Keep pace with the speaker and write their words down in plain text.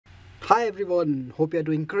Hi everyone, hope you're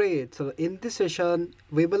doing great. So in this session,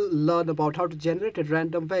 we will learn about how to generate a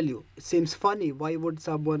random value. It seems funny, why would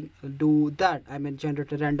someone do that? I mean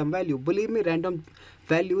generate a random value. Believe me, random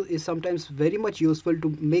value is sometimes very much useful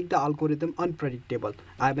to make the algorithm unpredictable.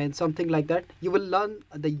 I mean something like that. You will learn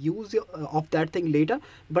the use of that thing later,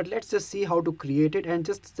 but let's just see how to create it and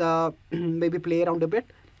just maybe play around a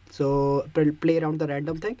bit. So play around the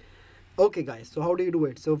random thing. Okay guys, so how do you do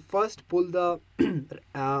it? So first pull the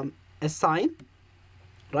assign,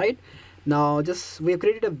 right? Now just we have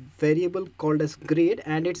created a variable called as grade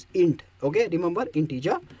and it's int. Okay, remember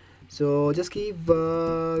integer. So just keep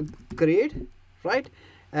grade, right?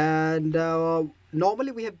 And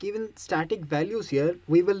normally we have given static values here.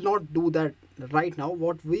 We will not do that right now.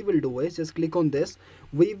 What we will do is just click on this.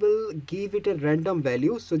 We will give it a random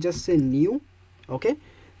value. So just say new. Okay,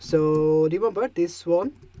 so remember this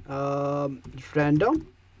one, random,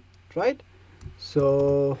 right?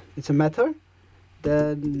 So it's a method.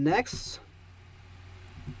 Then next,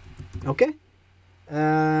 okay,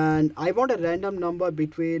 and I want a random number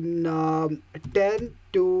between 10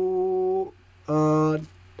 to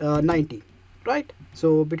 90, right?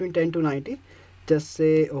 So between 10 to 90, just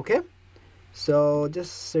say okay. So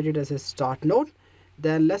just set it as a start node.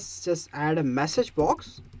 Then let's just add a message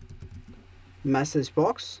box,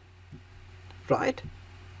 right?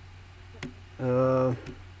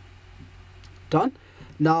 Done.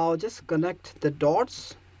 Now just connect the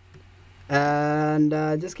dots and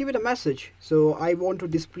just give it a message. So I want to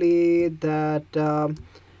display that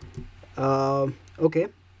okay,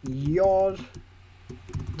 your,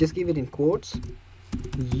 just give it in quotes,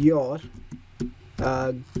 your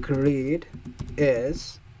grade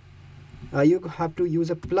is, you have to use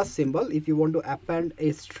a plus symbol if you want to append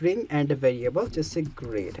a string and a variable. Just say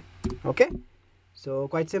grade. Okay, so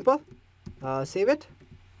quite simple. Save it.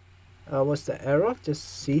 What's the error? Just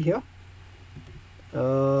see here.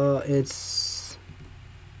 It's,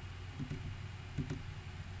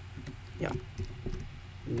 yeah,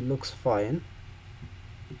 looks fine.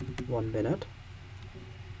 1 minute.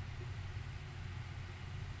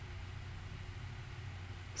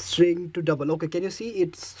 String to double. Okay, can you see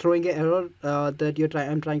it's throwing an error that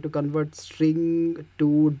I'm trying to convert string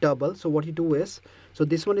to double. So what you do is, so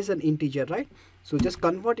this one is an integer, right? So just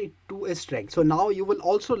convert it to a string. So now you will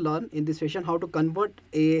also learn in this session how to convert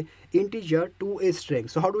a integer to a string.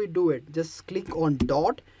 So how do we do it? Just click on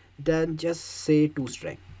dot, then just say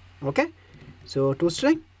toString. Okay, so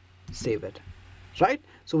toString, save it, right?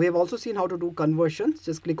 So we have also seen how to do conversions.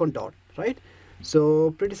 Just click on dot, right?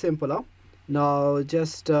 So pretty simple, huh? Now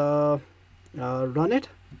just run it.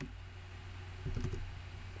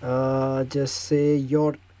 Just say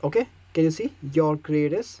your, okay, can you see your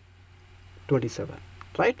grade is 27,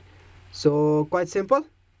 right? So quite simple.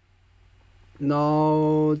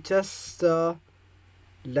 Now just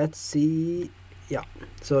let's see, yeah,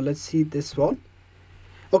 so let's see this one.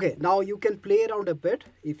 Okay, now you can play around a bit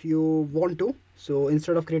if you want to. So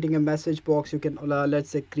instead of creating a message box, you can let's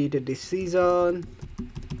say create a decision,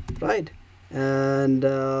 right? And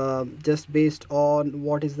just based on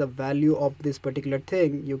what is the value of this particular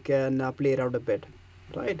thing, you can play around a bit,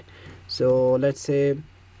 right? So let's say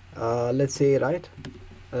right,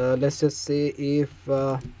 let's just say if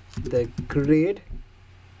the grade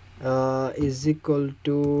is equal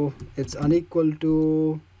to, it's unequal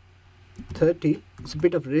to 30. It's a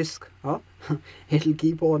bit of risk, huh? It'll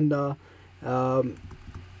keep on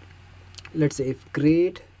let's say if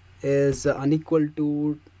grade is unequal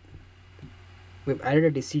to, we've added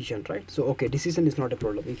a decision, right? So okay, decision is not a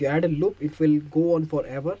problem. If you add a loop, it will go on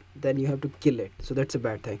forever, then you have to kill it. So that's a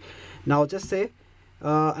bad thing. Now just say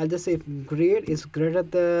I'll just say if grade is greater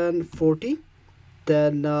than 40,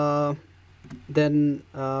 then you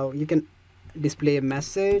can display a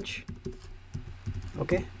message.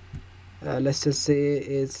 Okay, let's just say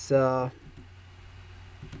it's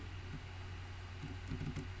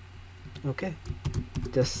okay,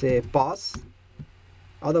 just say pass.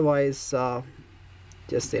 Otherwise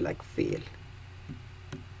just say like fail.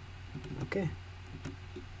 Okay,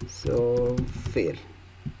 so fail.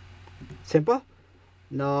 Simple.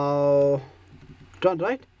 Now done,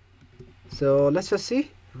 right? So let's just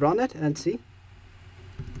see, run it and see.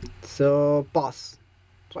 So pass,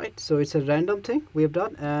 right? So it's a random thing we have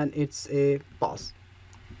done and it's a pass.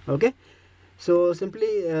 Okay, so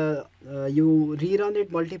simply you rerun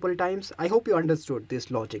it multiple times. I hope you understood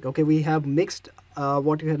this logic. Okay, we have mixed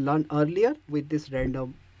what we had learned earlier with this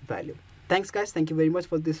random value. Thanks guys, thank you very much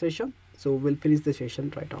for this session. So we'll finish the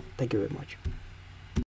session right now. Thank you very much.